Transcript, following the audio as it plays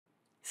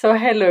So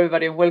hello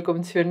everybody and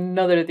welcome to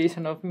another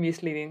edition of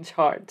Misleading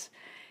Charts.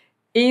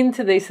 In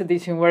today's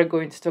edition we're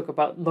going to talk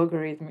about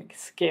logarithmic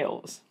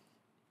scales.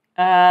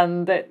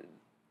 And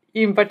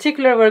in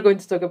particular we're going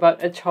to talk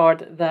about a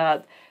chart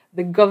that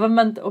the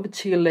government of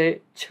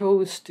Chile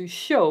chose to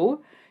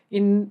show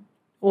in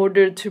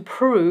order to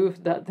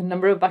prove that the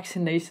number of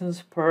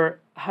vaccinations per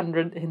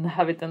 100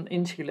 inhabitants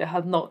in Chile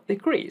had not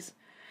decreased.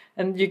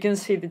 And you can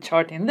see the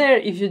chart in there.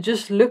 If you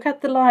just look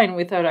at the line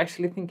without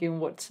actually thinking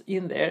what's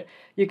in there,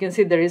 you can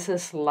see there is a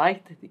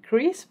slight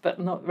decrease, but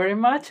not very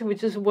much,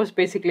 which was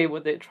basically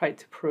what they tried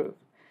to prove.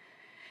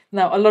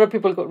 Now, a lot of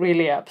people got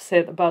really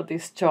upset about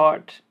this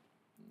chart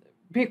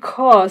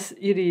because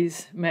it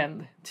is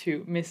meant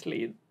to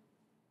mislead.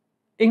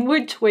 In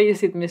which way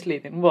is it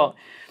misleading? Well,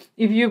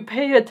 if you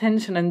pay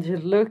attention and you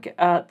look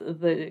at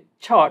the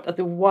chart, at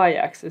the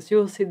y-axis,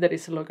 you'll see that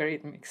it's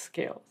logarithmic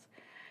scales.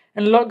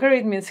 And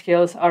logarithmic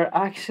scales are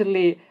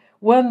actually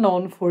well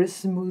known for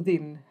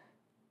smoothing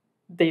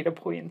data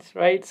points,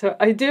 right? So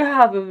I do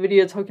have a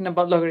video talking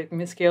about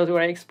logarithmic scales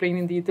where I explain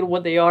in detail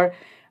what they are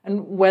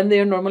and when they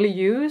are normally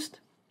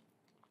used.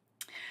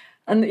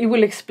 And it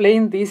will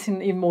explain this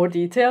in more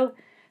detail.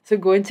 So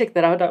go and check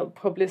that out. I'll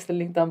publish the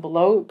link down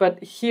below.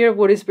 But here,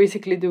 what it's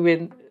basically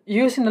doing,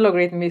 using a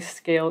logarithmic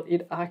scale,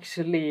 it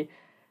actually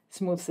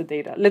smooths the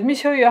data. Let me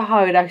show you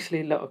how it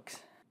actually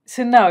looks.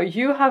 So now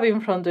you have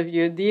in front of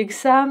you the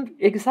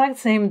exact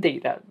same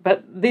data,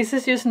 but this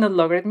is using a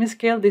logarithmic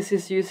scale. This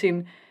is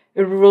using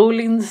a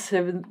rolling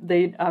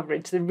 7-day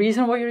average. The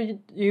reason why you're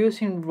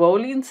using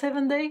rolling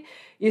 7-day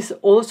is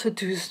also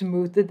to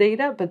smooth the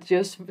data, but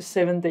just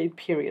 7-day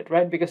period,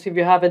 right? Because if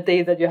you have a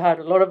day that you had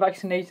a lot of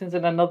vaccinations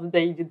and another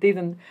day you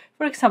didn't,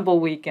 for example,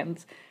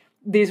 weekends,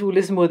 this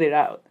will smooth it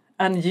out.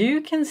 And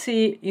you can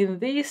see in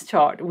this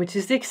chart, which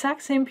is the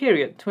exact same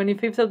period,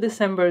 25th of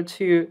December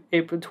to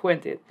April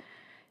 20th,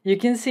 you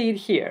can see it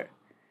here,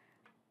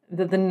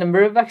 that the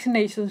number of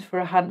vaccinations per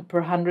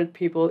 100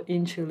 people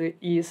in Chile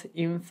is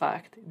in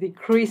fact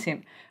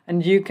decreasing.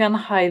 And you can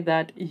hide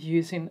that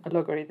using a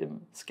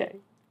logarithm scale.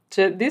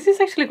 So this is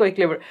actually quite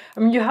clever. I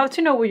mean, you have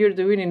to know what you're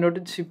doing in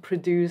order to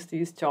produce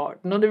this chart.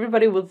 Not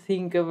everybody will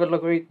think of a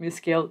logarithmic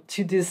scale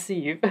to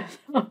deceive.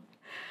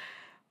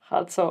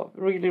 Hats off,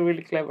 really,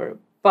 really clever.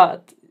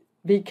 But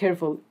be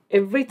careful.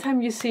 Every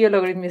time you see a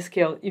logarithmic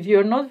scale, if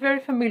you're not very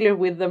familiar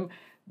with them,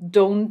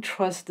 don't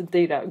trust the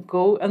data.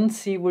 Go and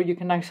see where you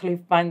can actually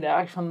find the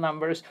actual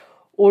numbers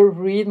or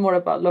read more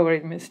about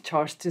logarithmic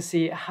charts to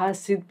see,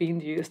 has it been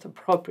used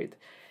appropriate?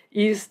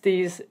 Is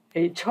this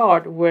a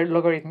chart where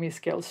logarithmic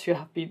scales should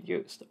have been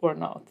used or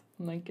not?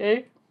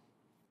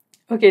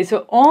 Okay,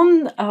 so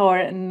on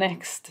our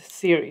next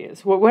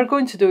series, what we're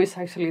going to do is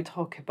actually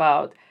talk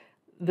about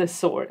the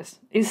source.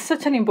 It's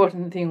such an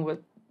important thing with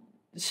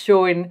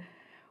showing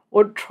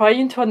or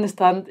trying to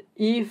understand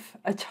if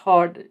a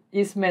chart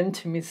is meant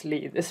to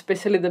mislead,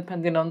 especially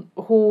depending on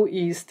who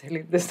is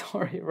telling the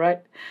story,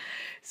 right?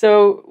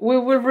 So we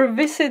will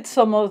revisit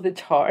some of the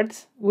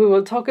charts. We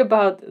will talk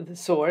about the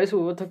source.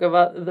 We will talk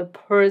about the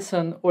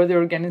person or the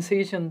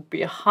organization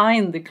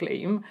behind the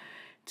claim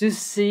to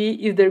see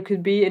if there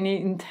could be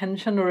any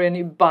intention or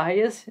any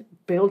bias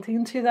built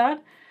into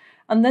that.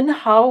 And then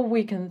how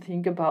we can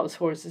think about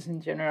sources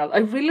in general. I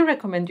really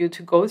recommend you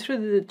to go through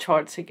the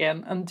charts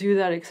again and do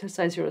that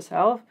exercise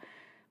yourself,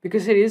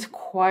 because it is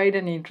quite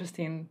an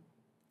interesting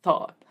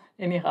thought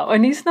anyhow.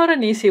 And it's not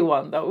an easy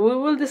one though. We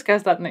will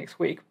discuss that next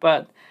week,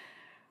 but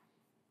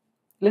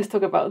let's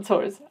talk about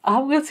source. I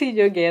will see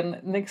you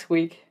again next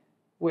week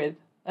with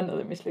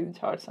another Misleading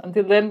Charts.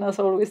 Until then, as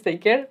always,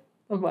 take care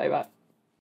and bye-bye.